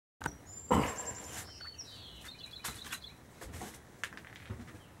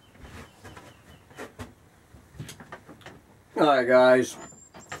Alright guys,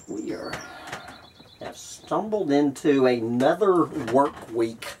 we have stumbled into another work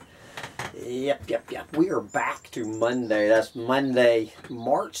week. Yep. We are back to Monday. That's Monday,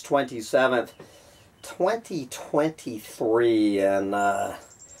 March 27th, 2023. And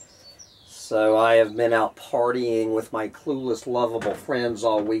so I have been out partying with my clueless, lovable friends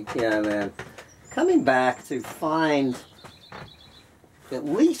all weekend and coming back to find at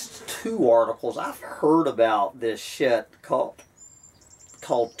least two articles. I've heard about this shit called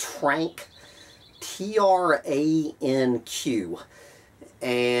Tranq, T-R-A-N-Q.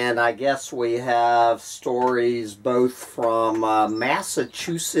 And I guess we have stories both from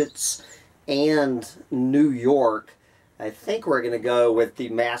Massachusetts and New York. I think we're going to go with the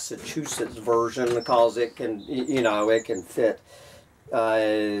Massachusetts version because it can, it can fit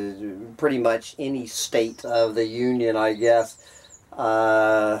pretty much any state of the union, I guess.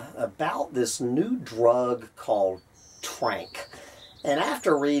 About this new drug called Tranq. And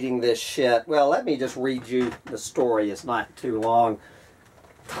after reading this shit, well, let me just read you the story. It's not too long.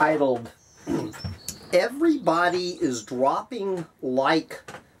 Titled, "Everybody is Dropping Like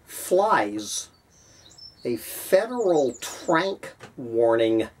Flies. A Federal Tranq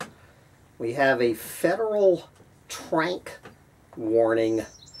Warning." We have a federal Tranq warning.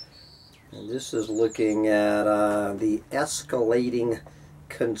 And this is looking at the escalating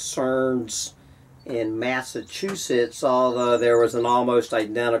concerns in Massachusetts, although there was an almost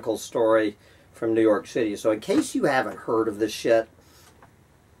identical story from New York City. So in case you haven't heard of this shit,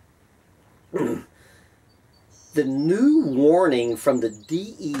 the new warning from the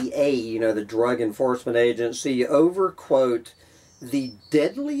DEA, the Drug Enforcement Agency, over, quote, "the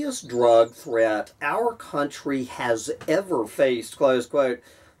deadliest drug threat our country has ever faced," close quote,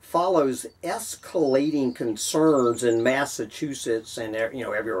 follows escalating concerns in Massachusetts and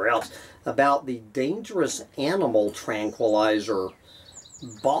everywhere else about the dangerous animal tranquilizer.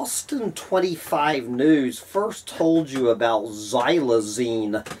 Boston 25 News first told you about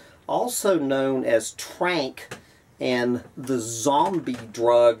xylazine, also known as Tranq, and the zombie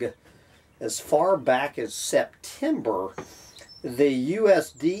drug as far back as September. The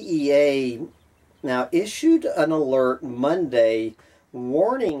US DEA now issued an alert Monday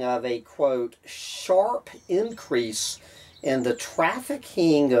warning of a, quote, "sharp increase in the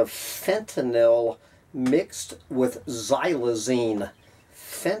trafficking of fentanyl mixed with xylazine."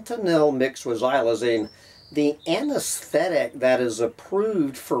 Fentanyl mixed with xylazine. The anesthetic that is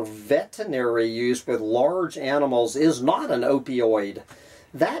approved for veterinary use with large animals is not an opioid.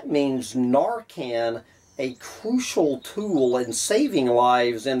 That means Narcan, a crucial tool in saving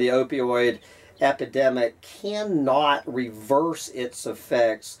lives in the opioid epidemic, cannot reverse its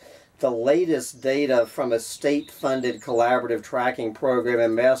effects. The latest data from a state-funded collaborative tracking program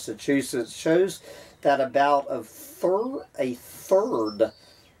in Massachusetts shows that about a third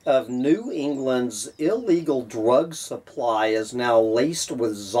of New England's illegal drug supply is now laced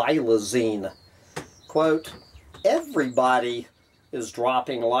with xylazine. Quote, "Everybody is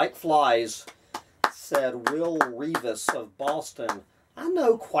dropping like flies," said Will Rivas of Boston. "I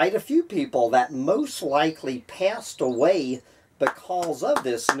know quite a few people that most likely passed away because of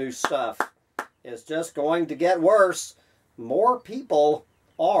this new stuff. It's just going to get worse. More people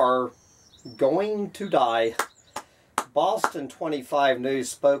are going to die." Boston 25 News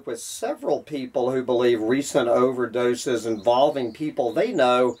spoke with several people who believe recent overdoses involving people they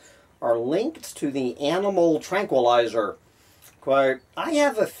know are linked to the animal tranquilizer. Quote, "I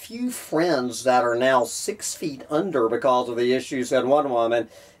have a few friends that are now 6 feet under because of the issue," said one woman.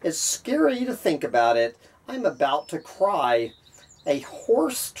 "It's scary to think about it. I'm about to cry. A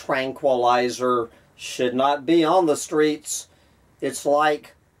horse tranquilizer should not be on the streets. It's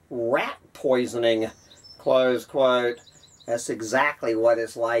like rat poisoning," close quote. That's exactly what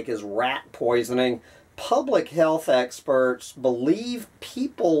it's like, is rat poisoning. Public health experts believe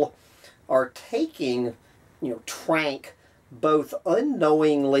people are taking, Tranq both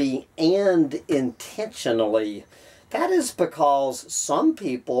unknowingly and intentionally. That is because some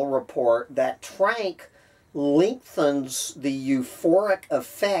people report that Tranq lengthens the euphoric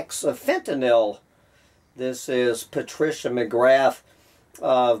effects of fentanyl. This is Patricia McGrath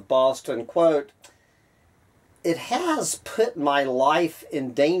of Boston. Quote, "It has put my life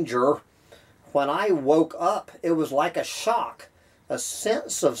in danger. When I woke up, it was like a shock, a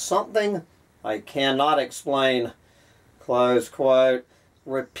sense of something I cannot explain," close quote.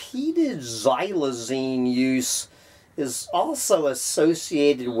 Repeated xylazine use is also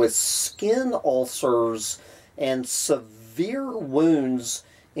associated with skin ulcers and severe wounds,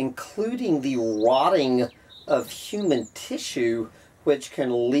 including the rotting of human tissue, which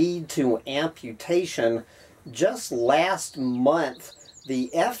can lead to amputation. just last month, the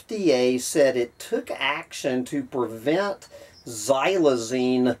FDA said it took action to prevent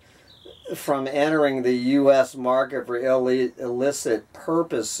xylazine from entering the U.S. market for illicit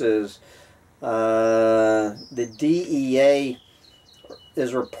purposes. The DEA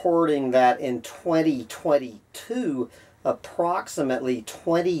is reporting that in 2022, approximately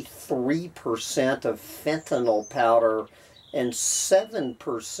 23% of fentanyl powder and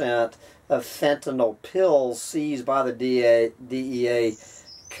 7% of fentanyl pills seized by the DEA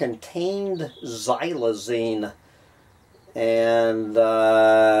contained xylazine. And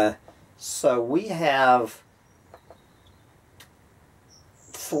so we have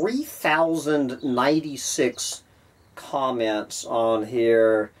 3,096 comments on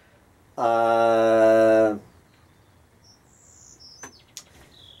here.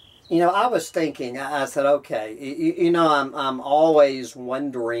 You know, I was thinking, I said, okay, you know, I'm always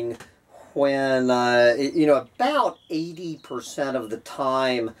wondering when, you know, about 80% of the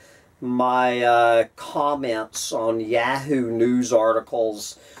time my comments on Yahoo News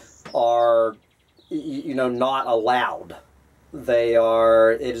articles are, you know, not allowed. They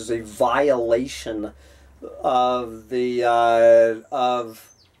are, it is a violation of the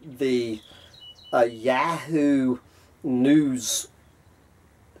Yahoo News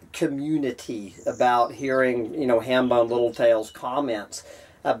community about hearing, you know, Hambone Littletail's comments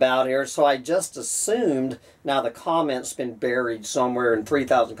about here. So I just assumed, now the comment's been buried somewhere in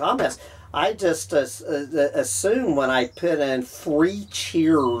 3,000 comments, I just assume when I put in 3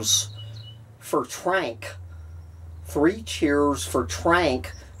 cheers for Tranq, 3 cheers for Tranq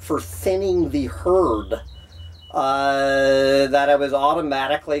for thinning the herd, that I was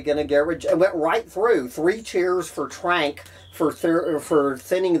automatically going to get rejected. It went right through. 3 cheers for Tranq for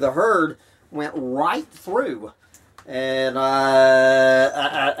thinning the herd went right through. And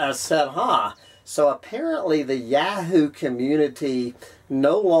I said, huh. So apparently the Yahoo community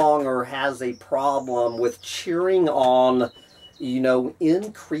no longer has a problem with cheering on, you know,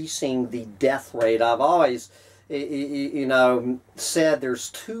 increasing the death rate. I've always, you know, said there's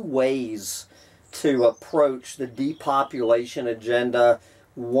 2 ways to approach the depopulation agenda.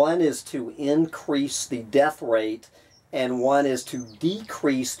 One is to increase the death rate, and one is to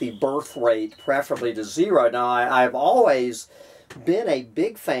decrease the birth rate, preferably to 0. Now, I've always been a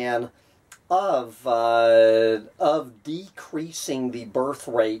big fan of decreasing the birth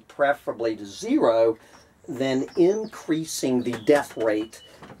rate, preferably to 0, than increasing the death rate.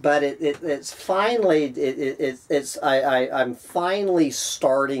 But it's finally, I'm finally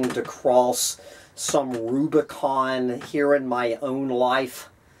starting to cross some Rubicon here in my own life,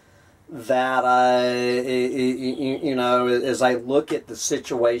 that you know, as I look at the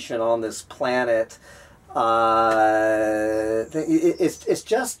situation on this planet, it's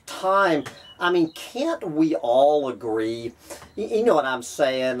just time. I mean, can't we all agree? You know what I'm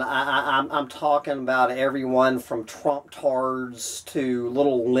saying? I'm talking about everyone from Trump tards to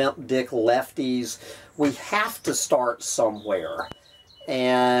little limp dick lefties. We have to start somewhere.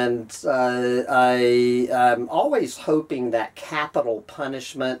 And I'm always hoping that capital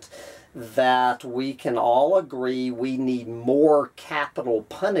punishment, that we can all agree we need more capital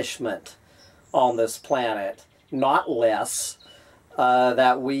punishment on this planet, not less.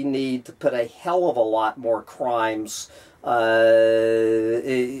 That we need to put a hell of a lot more crimes, you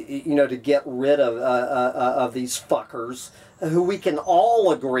know, to get rid of these fuckers, who we can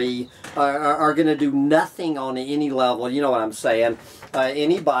all agree are going to do nothing on any level. You know what I'm saying?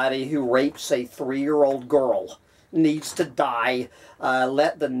 Anybody who rapes a 3-year-old girl needs to die.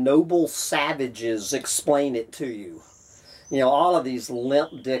 Let the noble savages explain it to you. You know, all of these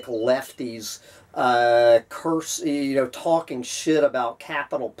limp dick lefties you know, talking shit about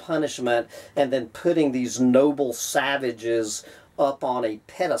capital punishment and then putting these noble savages up on a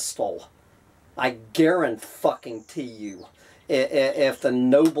pedestal. I guarantee you, if the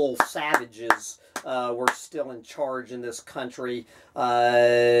noble savages were still in charge in this country,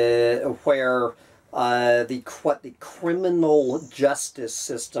 where what the criminal justice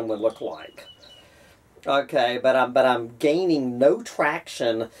system would look like. Okay, but I'm gaining no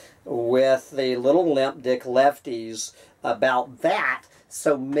traction with the little limp dick lefties about that,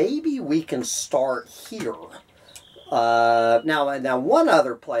 so maybe we can start here. Now one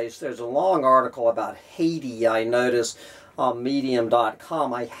other place, there's a long article about Haiti I noticed on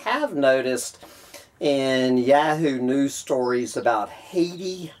medium.com. I have noticed in Yahoo News stories about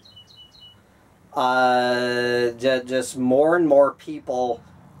Haiti, just more and more people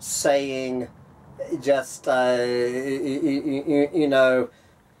saying, just, you know,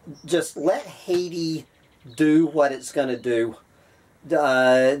 just let Haiti do what it's going to do.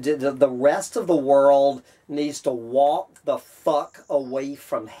 the rest of the world needs to walk the fuck away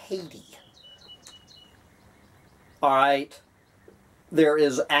from Haiti. All right? There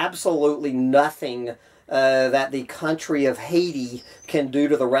is absolutely nothing that the country of Haiti can do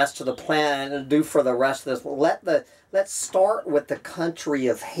to the rest of the planet and do for the rest of this. Let's start with the country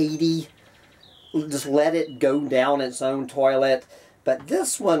of Haiti. Just let it go down its own toilet. But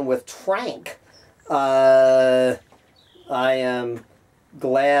this one with Tranq, I am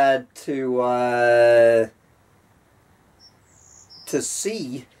glad to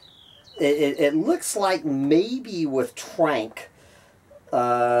see. It looks like maybe with Tranq,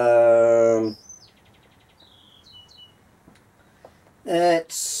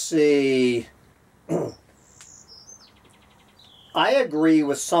 let's see. I agree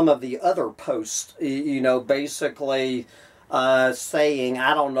with some of the other posts, basically saying,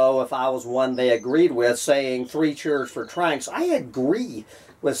 I don't know if I was one they agreed with, saying 3 cheers for Tranq. I agree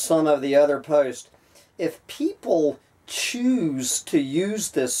with some of the other posts. If people choose to use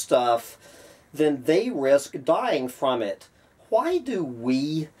this stuff, then they risk dying from it. Why do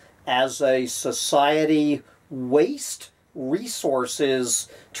we, as a society, waste resources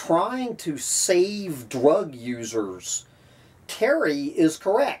trying to save drug users? Terry is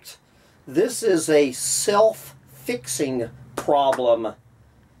correct. This is a self-fixing problem.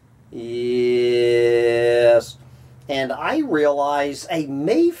 Yes. And I realize I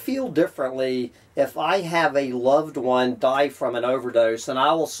may feel differently if I have a loved one die from an overdose. And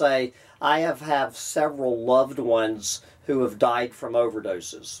I will say I have several loved ones who have died from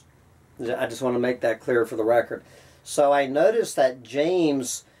overdoses. I just want to make that clear for the record. So I noticed that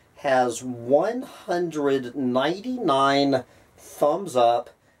James has 199 thumbs up,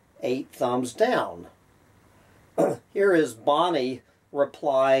 8 thumbs down. Here is Bonnie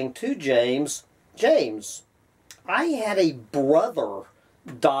replying to James. James, I had a brother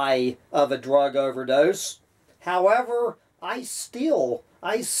die of a drug overdose. However, I still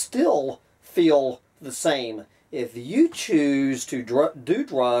feel the same. If you choose to do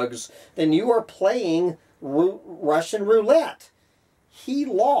drugs, then you are playing Russian roulette. He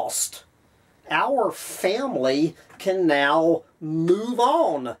lost. Our family can now move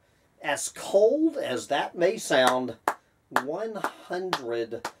on. As cold as that may sound,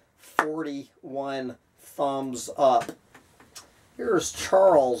 141 thumbs up. Here's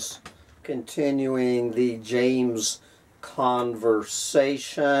Charles continuing the James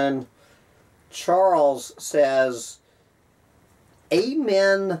conversation. Charles says,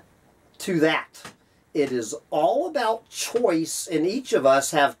 amen to that. It is all about choice, and each of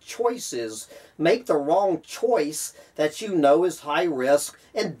us have choices. Make the wrong choice that you know is high risk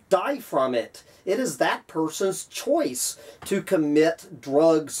and die from it. It is that person's choice to commit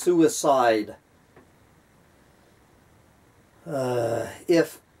drug suicide.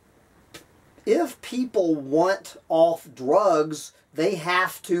 If people want off drugs, they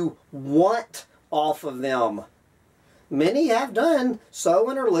have to want off of them. Many have done so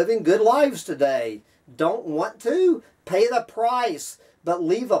and are living good lives today. Don't want to? Pay the price, but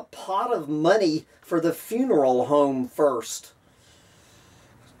leave a pot of money for the funeral home first.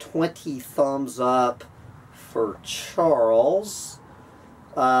 20 thumbs up for Charles.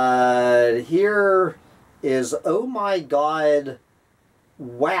 Here is, oh my God,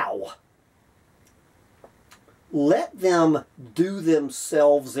 wow. Let them do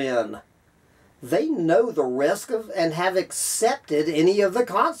themselves in. They know the risk of and have accepted any of the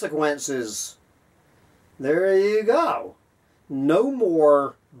consequences. There you go. No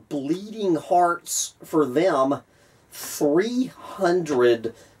more bleeding hearts for them.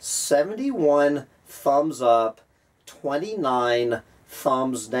 371 thumbs up, 29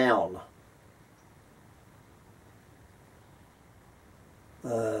 thumbs down.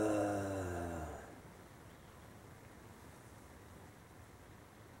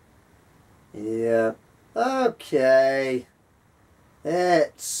 Yeah. Okay.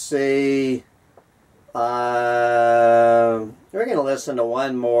 Let's see. We're going to listen to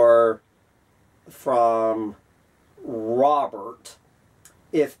one more from Robert.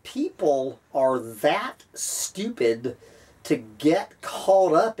 If people are that stupid to get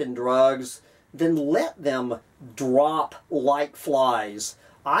caught up in drugs, then let them drop like flies.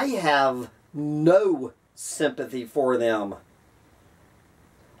 I have no sympathy for them.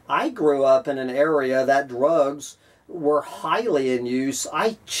 I grew up in an area that drugs were highly in use.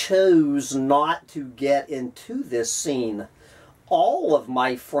 I chose not to get into this scene. All of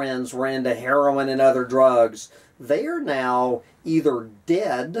my friends were into heroin and other drugs. They are now either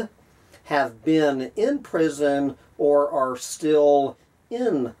dead, have been in prison, or are still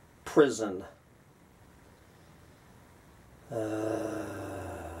in prison.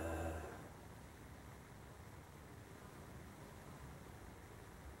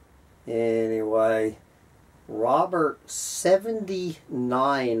 Anyway, Robert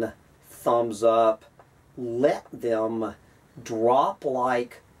 79 thumbs up. Let them drop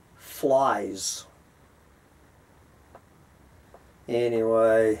like flies.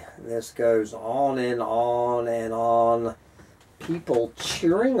 Anyway, this goes on and on and on. People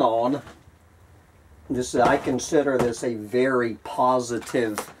cheering on. I consider this a very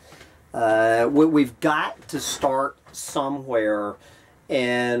positive. We've got to start somewhere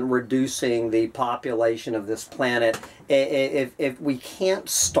in reducing the population of this planet. If we can't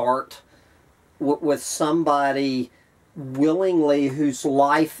start with somebody willingly whose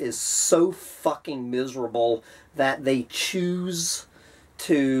life is so fucking miserable that they choose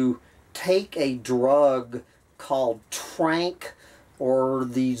to take a drug called Tranq, or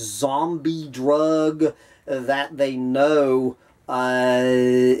the zombie drug that they know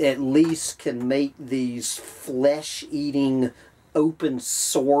at least can make these flesh-eating open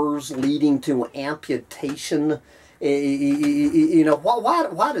sores leading to amputation. You know,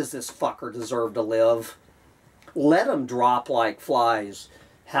 why does this fucker deserve to live? Let him drop like flies.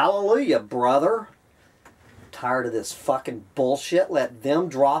 Hallelujah, brother. Tired of this fucking bullshit. Let them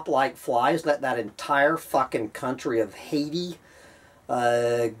drop like flies. Let that entire fucking country of Haiti.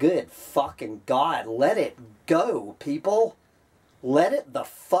 Good fucking God. Let it go, people. Let it the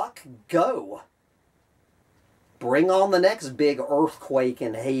fuck go. Bring on the next big earthquake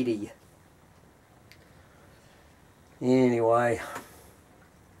in Haiti. Anyway.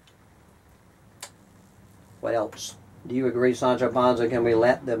 What else? Do you agree, Sancho Panza? Can we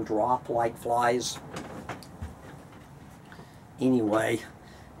let them drop like flies? Anyway,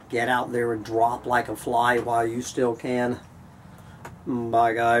 get out there and drop like a fly while you still can.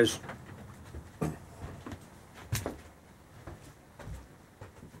 Bye, guys.